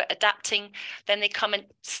think about adapting, then they come and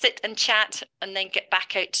sit and chat and then get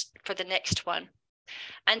back out for the next one.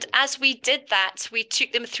 And as we did that, we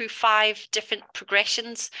took them through 5 different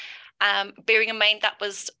progressions, bearing in mind that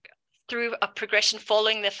was through a progression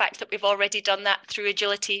following the fact that we've already done that through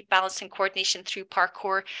agility, balance and coordination through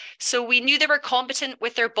parkour. So we knew they were competent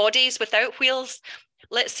with their bodies without wheels.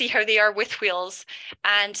 Let's see how they are with wheels.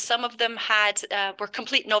 And some of them were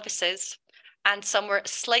complete novices and some were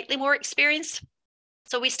slightly more experienced.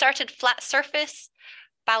 So we started flat surface,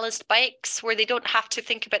 balanced bikes where they don't have to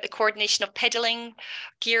think about the coordination of pedaling,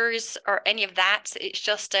 gears, or any of that. It's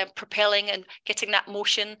just propelling and getting that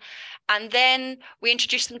motion. And then we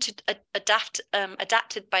introduced them to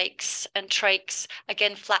adapted bikes and trikes,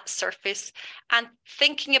 again, flat surface. And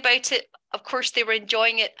thinking about it, of course, they were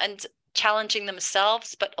enjoying it and challenging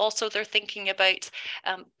themselves, but also they're thinking about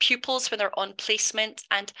pupils when they're on placement.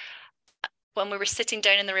 And when we were sitting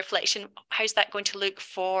down in the reflection, how's that going to look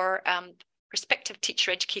for prospective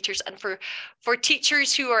teacher educators and for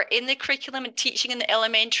teachers who are in the curriculum and teaching in the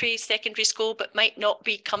elementary, secondary school, but might not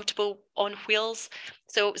be comfortable on wheels.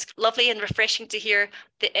 So it was lovely and refreshing to hear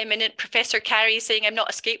the eminent Professor Carrie saying, I'm not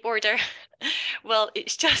a skateboarder. Well,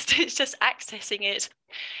 it's just accessing it.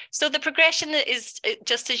 So the progression is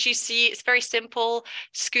just as you see, it's very simple,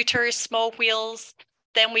 scooters, small wheels.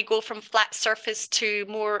 Then we go from flat surface to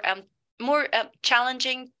more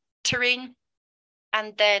challenging terrain.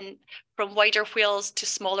 And then from wider wheels to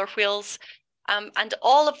smaller wheels. And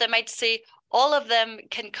all of them, I'd say, all of them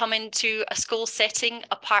can come into a school setting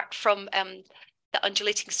apart from the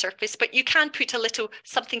undulating surface, but you can put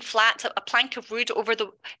something flat, a plank of wood over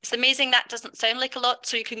it's amazing that doesn't sound like a lot,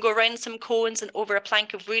 so you can go around some cones and over a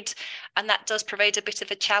plank of wood, and that does provide a bit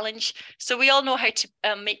of a challenge. So we all know how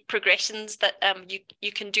to make progressions that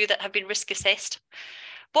you can do that have been risk assessed.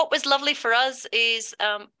 What was lovely for us is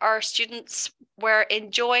our students were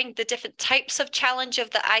enjoying the different types of challenge of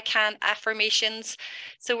the I can affirmations.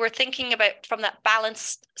 So we're thinking about from that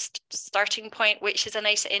balanced starting point, which is a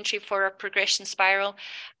nice entry for a progression spiral.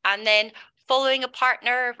 And then following a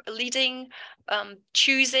partner, leading,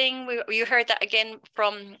 choosing. You heard that again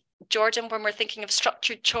from Jordan when we're thinking of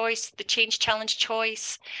structured choice, the change challenge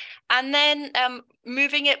choice. And then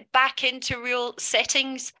moving it back into real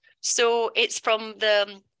settings. So it's from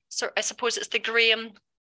I suppose it's the Graham,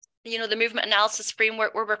 the movement analysis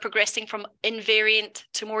framework where we're progressing from invariant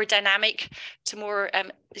to more dynamic, to more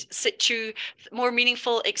situ, more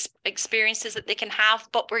meaningful experiences that they can have,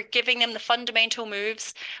 but we're giving them the fundamental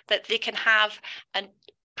moves that they can have and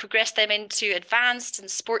progress them into advanced and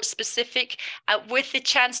sports specific with the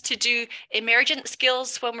chance to do emergent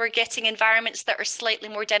skills when we're getting environments that are slightly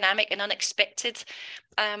more dynamic and unexpected.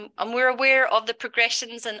 And we're aware of the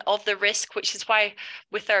progressions and of the risk, which is why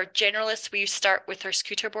with our generalists, we start with our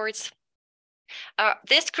scooter boards.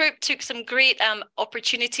 This group took some great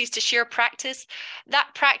opportunities to share practice. That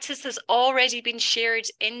practice has already been shared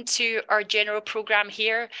into our general program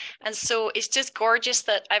here. And so it's just gorgeous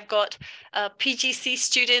that I've got PGC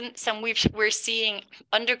students and we're seeing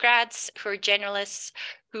undergrads who are generalists,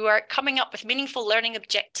 who are coming up with meaningful learning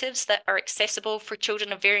objectives that are accessible for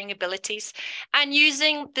children of varying abilities, and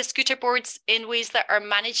using the scooter boards in ways that are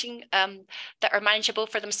manageable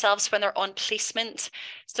for themselves when they're on placement.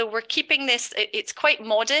 So we're keeping this, it's quite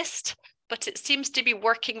modest, but it seems to be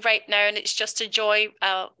working right now, and it's just a joy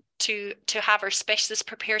to have our specialists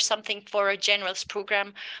prepare something for a generalist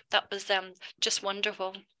program. That was just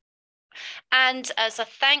wonderful. And as a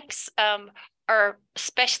thanks, our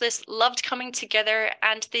specialists loved coming together,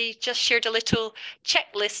 and they just shared a little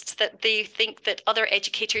checklist that they think that other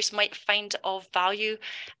educators might find of value.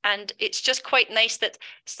 And it's just quite nice that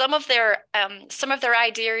some of their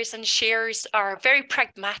ideas and shares are very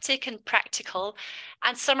pragmatic and practical,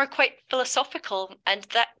 and some are quite philosophical. And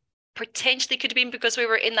that potentially could have been because we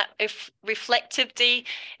were in that reflective day,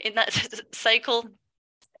 in that cycle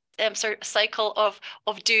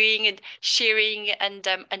of doing and sharing and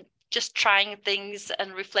just trying things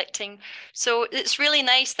and reflecting. So it's really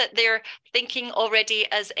nice that they're thinking already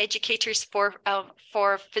as educators for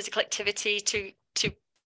physical activity to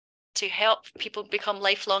help people become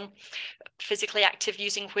lifelong physically active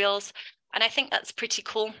using wheels. And I think that's pretty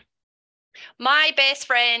cool. My best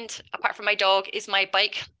friend, apart from my dog, is my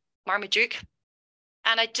bike, Marmaduke.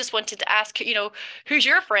 And I just wanted to ask, who's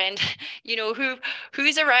your friend?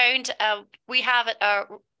 Who's around? We have it.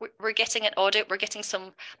 We're getting an audit. We're getting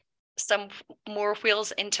some more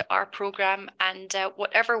wheels into our program, and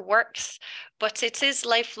whatever works. But it is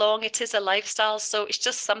lifelong. It is a lifestyle. So it's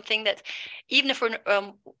just something that, even if we're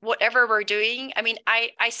whatever we're doing. I mean,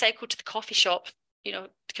 I cycle to the coffee shop,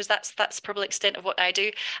 because that's probably the extent of what I do,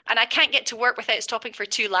 and I can't get to work without stopping for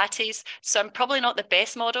 2 lattes. So I'm probably not the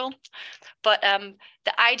best model. But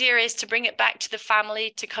the idea is to bring it back to the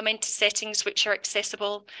family, to come into settings which are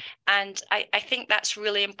accessible. And I think that's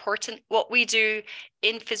really important. What we do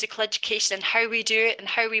in physical education and how we do it and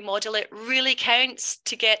how we model it really counts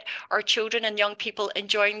to get our children and young people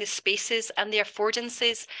enjoying the spaces and the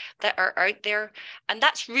affordances that are out there. And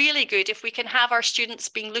that's really good if we can have our students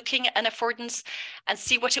looking at an affordance and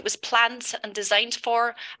see what it was planned and designed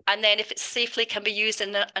for. And then if it safely can be used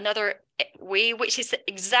in another way, which is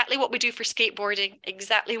exactly what we do for skateboarding,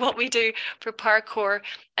 exactly what we do for parkour.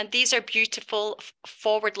 And these are beautiful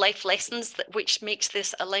forward life lessons which makes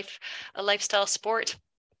this a lifestyle sport.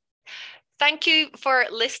 Thank you for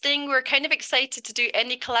listening. We're kind of excited to do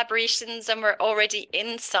any collaborations, and we're already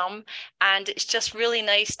in some, and it's just really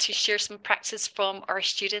nice to share some practice from our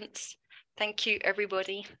students. Thank you,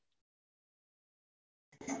 everybody.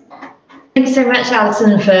 Thanks so much,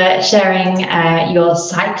 Alison, for sharing your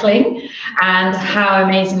cycling and how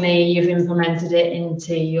amazingly you've implemented it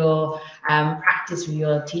into your practice with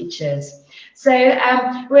your teachers. So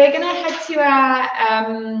we're going to head to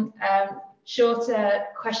our shorter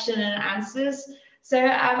question and answers. So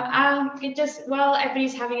while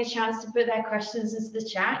everybody's having a chance to put their questions into the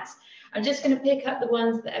chat, I'm just going to pick up the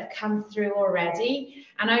ones that have come through already,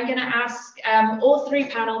 and I'm going to ask all 3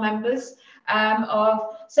 panel members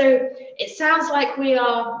so it sounds like we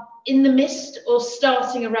are in the midst or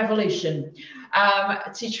starting a revolution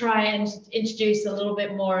to try and introduce a little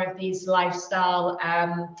bit more of these lifestyle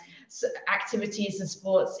activities and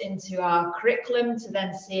sports into our curriculum to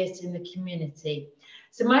then see it in the community.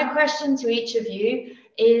 So my question to each of you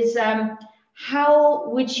is, how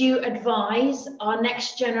would you advise our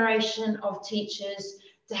next generation of teachers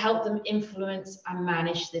to help them influence and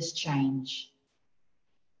manage this change?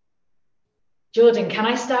 Jordan, can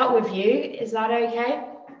I start with you? Is that okay?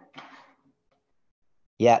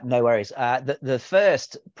 Yeah, no worries. The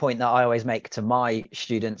first point that I always make to my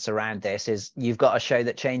students around this is you've got to show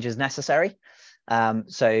that change is necessary.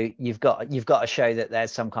 So you've got to show that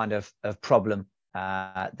there's some kind of problem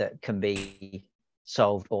that can be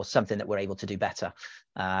solved, or something that we're able to do better.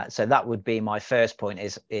 So that would be my first point,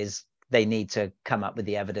 is they need to come up with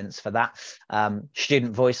the evidence for that.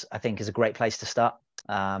 Student voice, I think, is a great place to start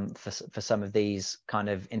for some of these kind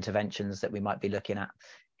of interventions that we might be looking at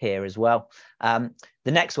here as well.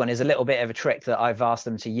 The next one is a little bit of a trick that I've asked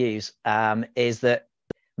them to use, is that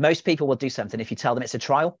most people will do something if you tell them it's a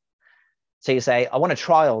trial. So you say, I want to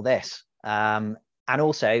trial this. And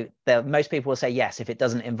also, most people will say yes if it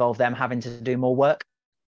doesn't involve them having to do more work.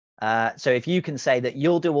 So if you can say that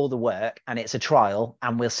you'll do all the work and it's a trial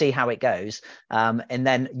and we'll see how it goes, and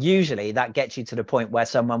then usually that gets you to the point where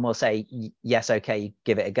someone will say, yes, okay,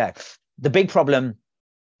 give it a go. The big problem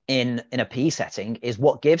in a PE setting is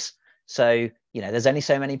what gives. So, there's only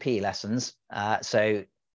so many PE lessons. So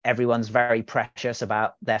everyone's very precious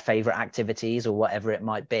about their favorite activities or whatever it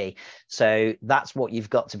might be. So that's what you've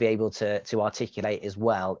got to be able to articulate as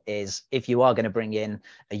well, is if you are going to bring in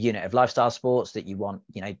a unit of lifestyle sports that you want,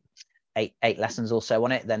 eight lessons or so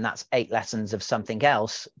on it, then that's 8 lessons of something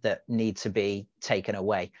else that need to be taken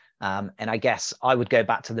away. And I guess I would go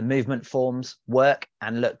back to the movement forms work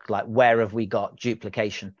and look like, where have we got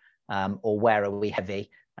duplication, or where are we heavy,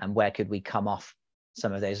 and where could we come off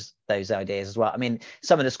some of those ideas as well. I mean,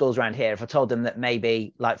 some of the schools around here, if I told them that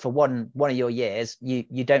maybe like for one of your years,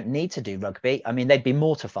 you don't need to do rugby, I mean, they'd be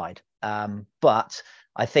mortified. But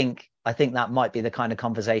I think that might be the kind of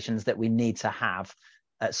conversations that we need to have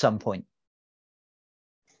at some point.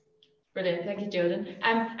 Brilliant, thank you, Jordan.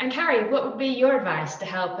 And Carrie, what would be your advice to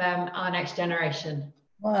help our next generation?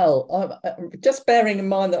 Well, just bearing in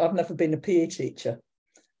mind that I've never been a PE teacher,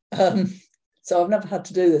 so I've never had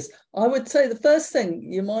to do this. I would say the first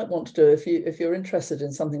thing you might want to do if you're interested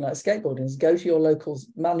in something like skateboarding is go to your local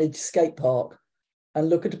managed skate park and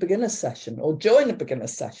look at a beginner's session, or join a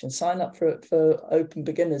beginner's session. Sign up for open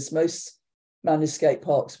beginners. Most managed skate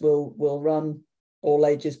parks will run all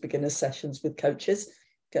ages beginners sessions with coaches.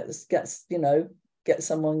 Get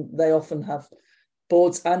someone. They often have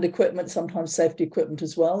boards and equipment, sometimes safety equipment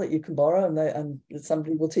as well, that you can borrow, and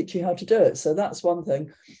somebody will teach you how to do it. So that's one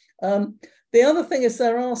thing. The other thing is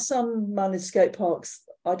there are some managed skate parks,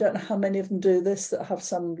 I don't know how many of them do this, that have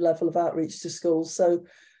some level of outreach to schools. So,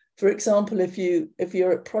 for example, if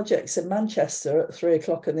you're at projects in Manchester at 3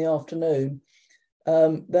 o'clock in the afternoon,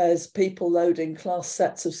 there's people loading class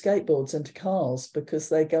sets of skateboards into cars because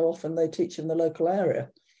they go off and they teach in the local area.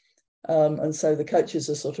 And so the coaches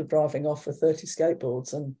are sort of driving off with 30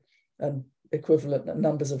 skateboards and equivalent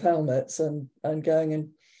numbers of helmets and going and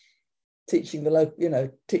teaching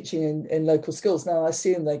teaching in local schools. Now, I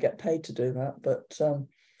assume they get paid to do that, but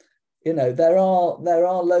there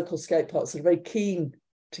are local skate parks that are very keen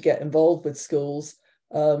to get involved with schools.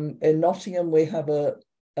 In Nottingham, we have a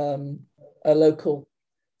local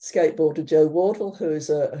skateboarder, Joe Wardle,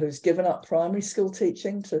 who's given up primary school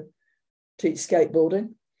teaching to teach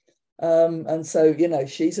skateboarding. And so,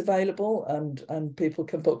 she's available and people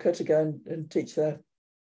can book her to go and teach to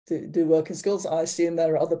do work in schools. I assume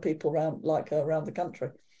there are other people around the country.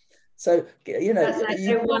 So, you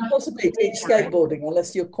can't possibly teach skateboarding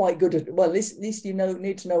unless you're quite good at it. Well, at least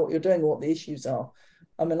need to know what you're doing and what the issues are.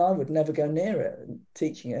 I mean, I would never go near it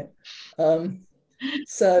teaching it.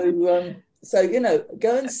 So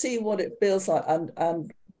go and see what it feels like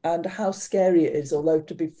and how scary it is. Although,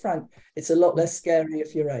 to be frank, it's a lot less scary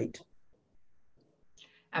if you're 8.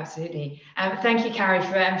 Absolutely. Thank you, Carrie,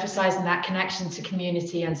 for emphasising that connection to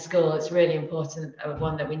community and school. It's really important,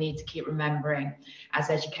 one that we need to keep remembering as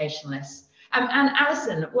educationalists. And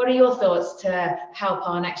Alison, what are your thoughts to help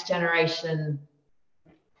our next generation?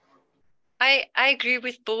 I agree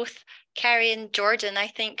with both Carrie and Jordan. I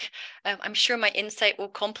think I'm sure my insight will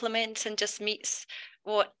complement and just meets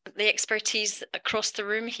what the expertise across the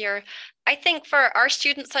room here. I think for our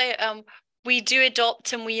students, we do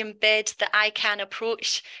adopt and we embed the I can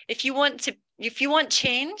approach. If you want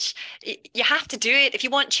change, you have to do it. If you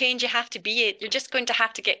want change, you have to be it. You're just going to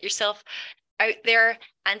have to get yourself out there.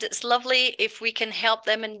 And it's lovely if we can help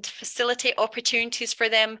them and facilitate opportunities for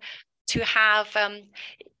them to have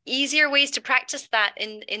easier ways to practice that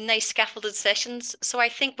in nice scaffolded sessions. So I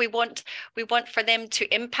think we want for them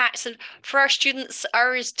to impact, and for our students,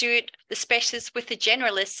 ours do it, the specialists with the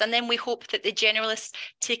generalists, and then we hope that the generalists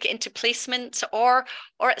take it into placement or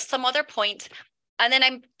at some other point. And then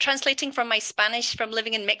I'm translating from my Spanish from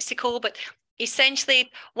living in Mexico, but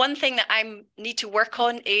essentially one thing that I need to work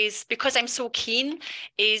on is, because I'm so keen,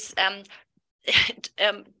 is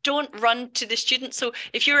don't run to the students. So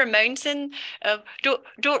if you're a mountain,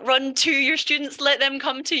 don't run to your students, let them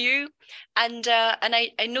come to you. And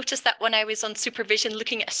I noticed that when I was on supervision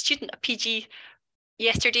looking at a student, a PG,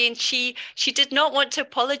 yesterday, and she did not want to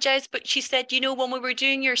apologize, but she said, when we were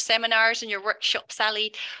doing your seminars and your workshops,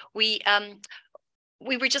 Sally, we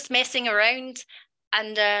were just messing around,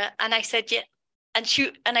 and I said, yeah. And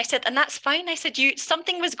I said, and that's fine. I said,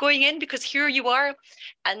 something was going in, because here you are.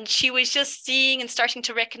 And she was just seeing and starting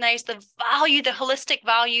to recognize the value, the holistic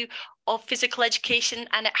value of physical education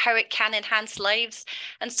and how it can enhance lives.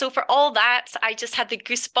 And so for all that, I just had the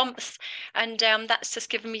goosebumps, and that's just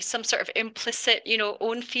given me some sort of implicit,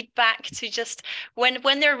 own feedback to just, when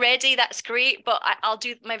they're ready, that's great, but I'll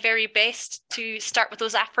do my very best to start with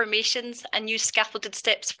those affirmations and use scaffolded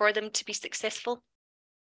steps for them to be successful.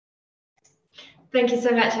 Thank you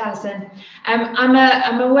so much, Alison.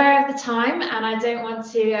 I'm aware of the time, and I don't want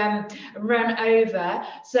to run over.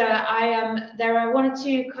 So there are 1 or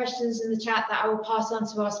 2 questions in the chat that I will pass on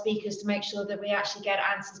to our speakers to make sure that we actually get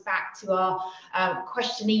answers back to our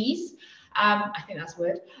questionees. I think that's a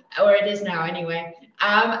word, or it is now anyway.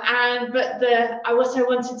 But what I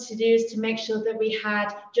wanted to do is to make sure that we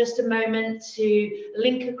had just a moment to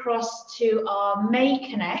link across to our May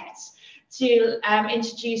Connect to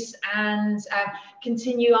introduce and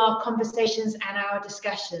continue our conversations and our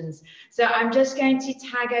discussions. So I'm just going to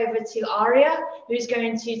tag over to Aria, who's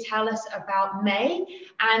going to tell us about May.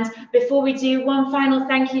 And before we do, one final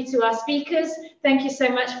thank you to our speakers. Thank you so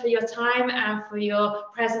much for your time and for your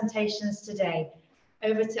presentations today.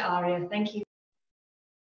 Over to Aria. Thank you.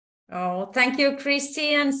 Oh, thank you,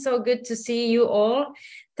 Christy, and so good to see you all.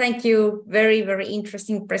 Thank you. Very, very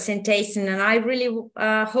interesting presentation. And I really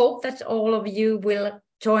hope that all of you will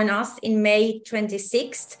join us in May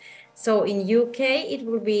 26th. So in UK, it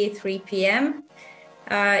will be 3 p.m.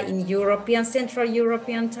 In Central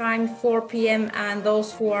European time, 4 p.m. And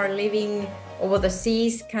those who are living over the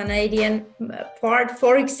seas, Canadian part,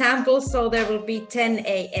 for example, so there will be 10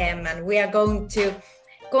 a.m. And we are going to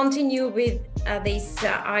continue with this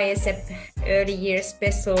AIESEP early year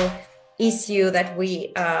special issue that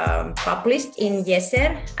we published in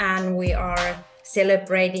AIESEP, and we are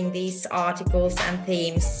celebrating these articles and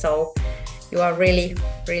themes. So you are really,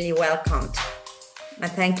 really welcomed.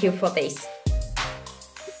 And thank you for this.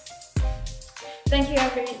 Thank you,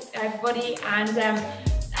 everybody, and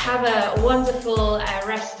have a wonderful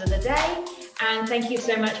rest of the day. And thank you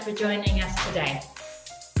so much for joining us today.